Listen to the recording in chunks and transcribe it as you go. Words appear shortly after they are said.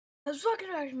Welcome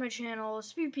back to my channel,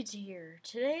 SpeedyPizza here.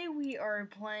 Today we are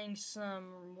playing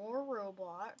some more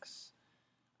Roblox.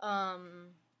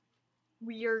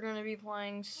 We are going to be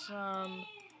playing some...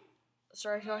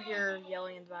 Sorry if y'all hear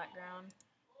yelling in the background.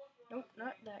 Nope,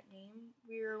 not that game.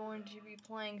 We are going to be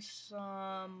playing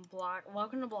some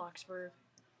Welcome to Bloxburg.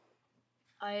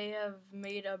 I have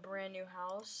made a brand new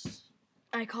house.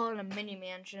 I call it a mini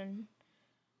mansion.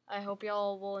 I hope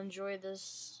y'all will enjoy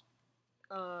this,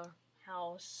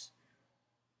 house.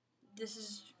 This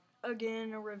is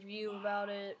again a review about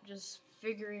it, just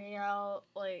figuring out,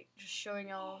 just showing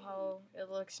y'all how it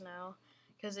looks now,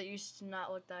 because it used to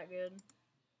not look that good.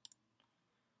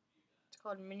 It's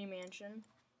called Mini Mansion.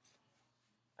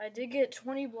 I did get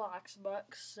 20 blocks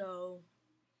bucks, so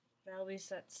at least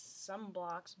that's some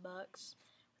blocks bucks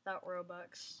without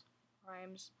Robux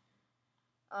rhymes.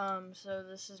 So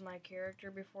this is my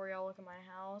character before y'all look at my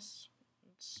house.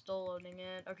 It's still loading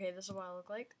in. Okay, this is what I look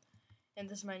like. And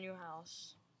this is my new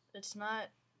house. It's not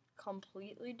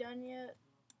completely done yet.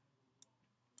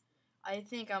 I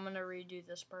think I'm gonna redo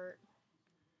this part.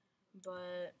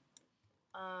 But,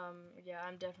 yeah,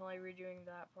 I'm definitely redoing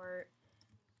that part.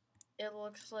 It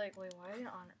looks like, wait, why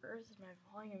on earth is my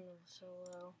volume so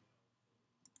low?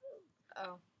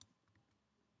 Oh.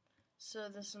 So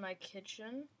this is my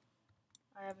kitchen.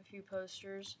 I have a few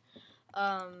posters.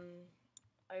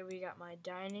 We got my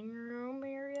dining room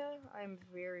area. I'm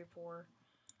very poor.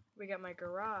 We got my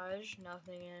garage,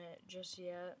 nothing in it just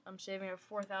yet. I'm saving up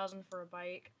 4,000 for a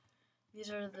bike. These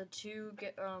are the two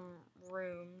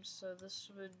rooms. So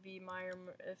this would be my room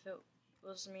if it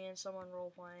was me and someone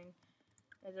role playing.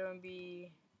 And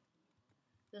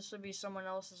this would be someone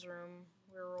else's room.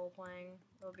 We're role playing.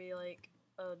 It'll be like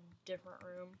a different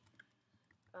room.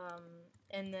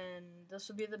 And then this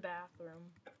would be the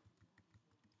bathroom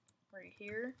right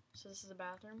here. So this is the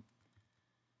bathroom.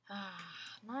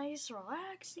 Nice,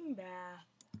 relaxing bath.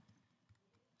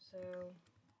 So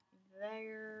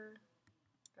there,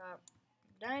 got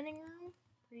dining room,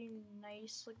 pretty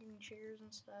nice looking chairs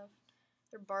and stuff.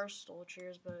 They're bar stool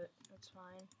chairs, but that's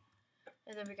fine.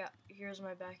 And then here's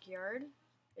my backyard.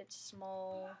 It's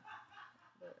small,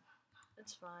 but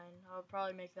it's fine. I'll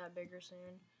probably make that bigger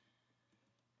soon.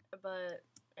 But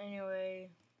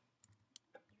anyway,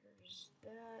 here's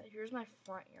that. Here's my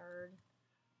front yard.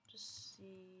 Just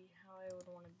see how I would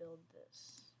want to build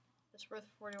this. It's worth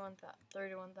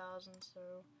 31,000,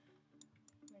 so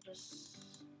let me just,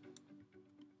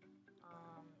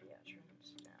 yeah, turn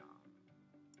this down.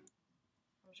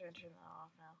 I'm just gonna turn that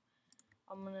off now.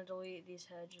 I'm gonna delete these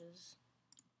hedges.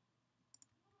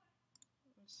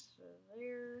 So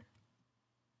there,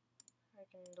 I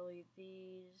can delete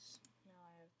these. Now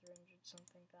I have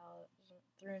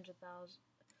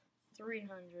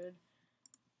 300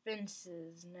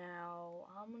 fences. Now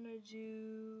I'm gonna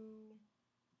do,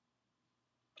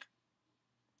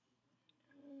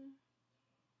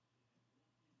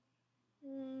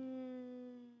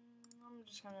 I'm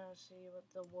just gonna see what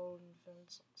the woven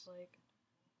fence looks like.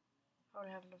 I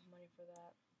don't have enough money for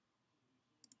that.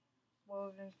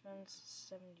 Woven fence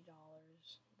is $70.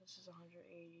 This is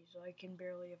 $180, so I can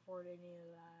barely afford any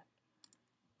of that.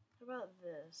 How about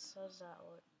this? How does that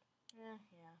look? Yeah.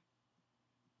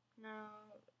 No,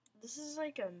 this is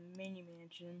like a mini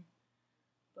mansion,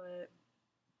 but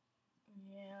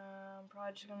yeah, I'm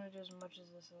probably just gonna do as much of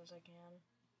this as I can.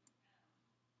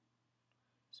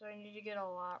 So I need to get a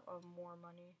lot of more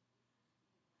money,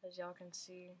 as y'all can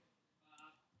see.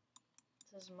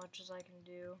 It's as much as I can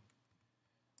do.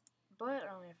 But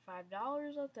I only have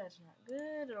 $5 left. That's not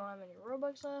good. I don't have any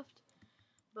Robux left.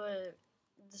 But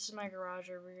this is my garage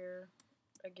over here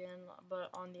again. But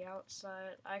on the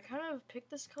outside, I kind of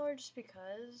picked this color just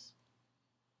because.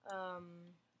 Thought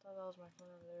that was my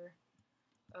friend over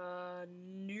there.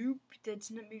 Nope, that's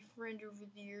not my friend over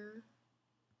there.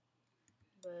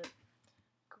 But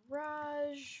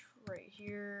garage right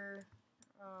here.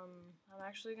 I'm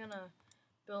actually gonna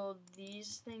build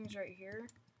these things right here.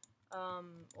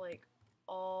 Like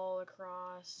all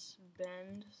across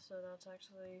bend, so that's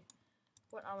actually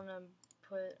what I'm gonna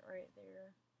put right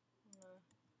there. I'm gonna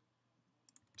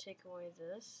take away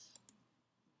this.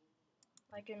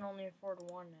 I can only afford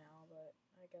one now, but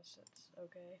I guess it's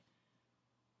okay.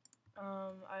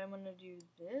 I'm gonna do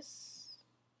this.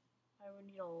 I would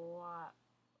need a lot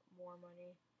more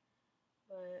money,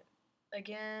 but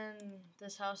again,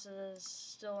 this house is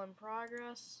still in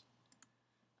progress.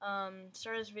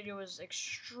 Start of this video was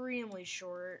extremely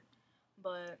short,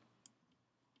 but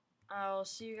I'll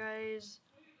see you guys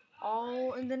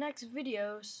all in the next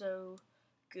video, so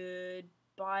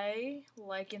goodbye,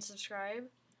 like and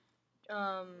subscribe.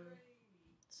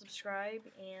 subscribe,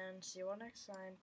 and see you all next time.